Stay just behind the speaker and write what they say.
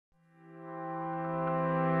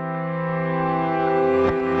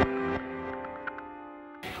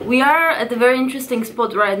We are at a very interesting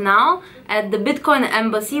spot right now at the Bitcoin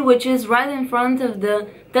Embassy, which is right in front of the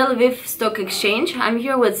Tel Aviv Stock Exchange. I'm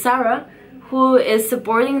here with Sarah, who is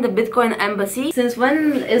supporting the Bitcoin Embassy. Since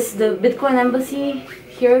when is the Bitcoin Embassy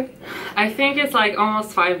here? I think it's like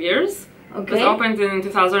almost 5 years. Okay. It was opened in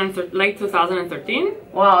late 2013.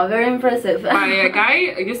 Wow, very impressive. By a guy,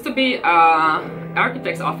 it used to be an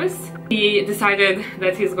architect's office. He decided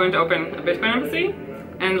that he's going to open a Bitcoin Embassy.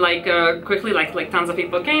 And quickly, tons of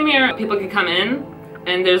people came here. People can come in,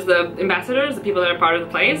 and there's the ambassadors, the people that are part of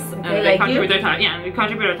the place, and they contribute their time. Yeah, and we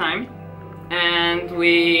contribute our time, and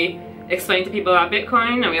we explain to people about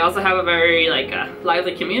Bitcoin. And we also have a very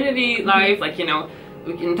lively community life.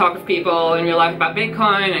 We can talk with people in real life about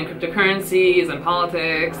Bitcoin and cryptocurrencies and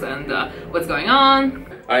politics and what's going on.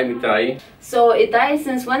 I'm Itay. So Itay,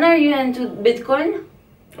 since when are you into Bitcoin?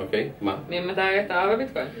 אוקיי, מה? ממתי אתה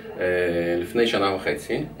בביטקוין? לפני שנה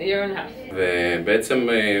וחצי. A year and a half. ובעצם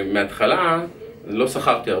מההתחלה לא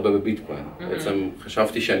שכרתי הרבה בביטקוין. בעצם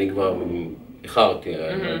חשבתי שאני כבר איחרתי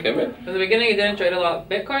הרכבת. At the beginning he didn't trade a lot of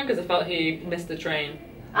Bitcoin because he felt he missed the train.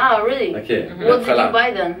 Ah, really? Okay, What did you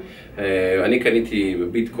buy then? אני קניתי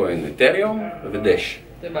בביטקוין אתריום ודש.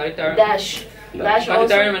 Dash. Dash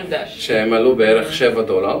also? שהם עלו בערך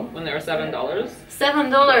 $7. When they were $7.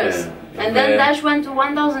 $7. And then Dash went to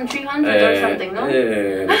 1,300 or something, no?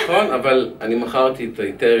 נכון, אבל אני מכרתי את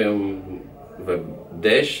האתריום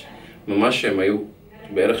ודש, ממש שהם היו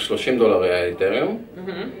בערך $30 היה האתריום,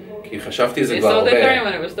 כי חשבתי זה כבר הרבה. You sold Ethereum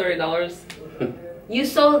when it was $30. You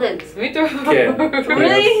sold it? Me too. כן.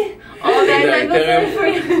 Really? Oh guys, I got it for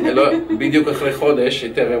you. לא, בדיוק אחרי חודש,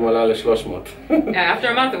 אתריום עלה ל-300. Yeah, after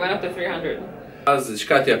a month it went up to 300. אז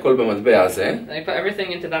השקעתי הכל במטבע הזה. And I put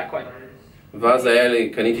everything into that coin. ואז היה לי,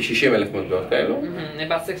 קניתי 60,000 מטבעות כאלו.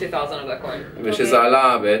 About 60,000 of that coin. ושזה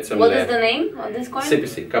עלה בעצם What is the name of this coin?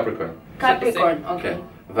 CPC, Capricorn. Capricorn, okay.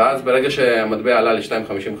 ואז ברגע שהמטבע עלה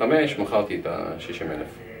ל-2.55, מכרתי את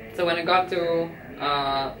ה-60,000. So when it got to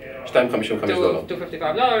 $2.55.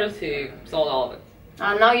 $255, he sold all of it.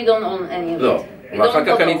 Now you don't own any of it. לא.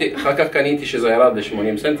 ואחר כך קניתי שזה ירד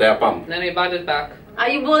ל-80 סנט, זה היה פעם. Then he bought it back.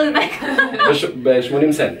 You bought it back?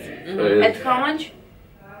 ב-80 סנט. At how much?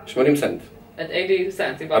 80 סנט. At 80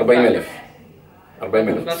 cents, he bought it 40,000. back.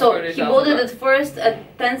 40,000. So he bought it at first at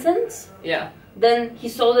 10 cents? Yeah. Then he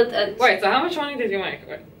sold it at... Wait, so how much money did you make?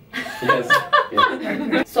 Yes.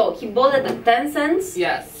 So he bought it at 10 cents?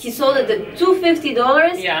 Yes. He sold it at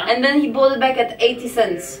 $250? Yeah. And then he bought it back at 80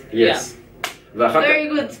 cents? Yes. Very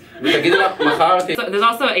good. ותגידי לך, מכרתי. So there's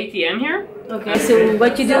also an ATM here. Okay. So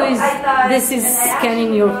what you do is, this is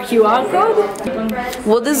scanning your QR code.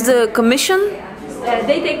 What is the commission?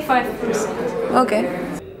 They take 5%. Okay.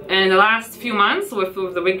 And in the last few months, with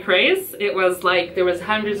the big craze, it was like there was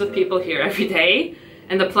hundreds of people here every day,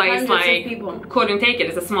 and the place couldn't take it.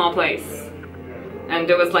 It's a small place, and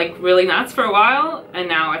it was like really nuts for a while, and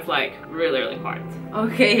now it's like really quiet.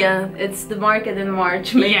 Okay, yeah, it's the market in March.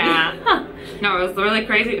 Maybe. Yeah. No, it was really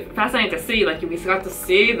crazy, fascinating to see. Like we got to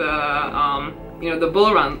see the the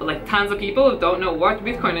bull run, like tons of people who don't know what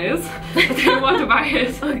Bitcoin is, but they want to buy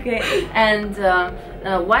it. Okay, and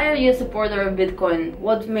why are you a supporter of Bitcoin?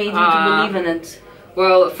 What made you to believe in it?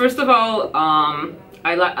 Well, first of all,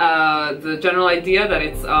 I like the general idea that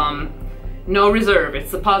it's no reserve.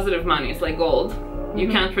 It's a positive money. It's like gold. You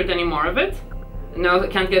can't print any more of it. No, it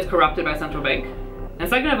can't get corrupted by central bank. And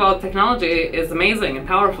second of all, technology is amazing and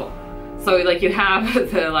powerful. So like you have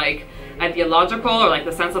the ideological or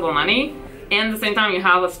the sensible money, and at the same time you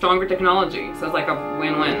have a stronger technology. So it's like a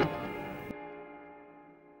win-win.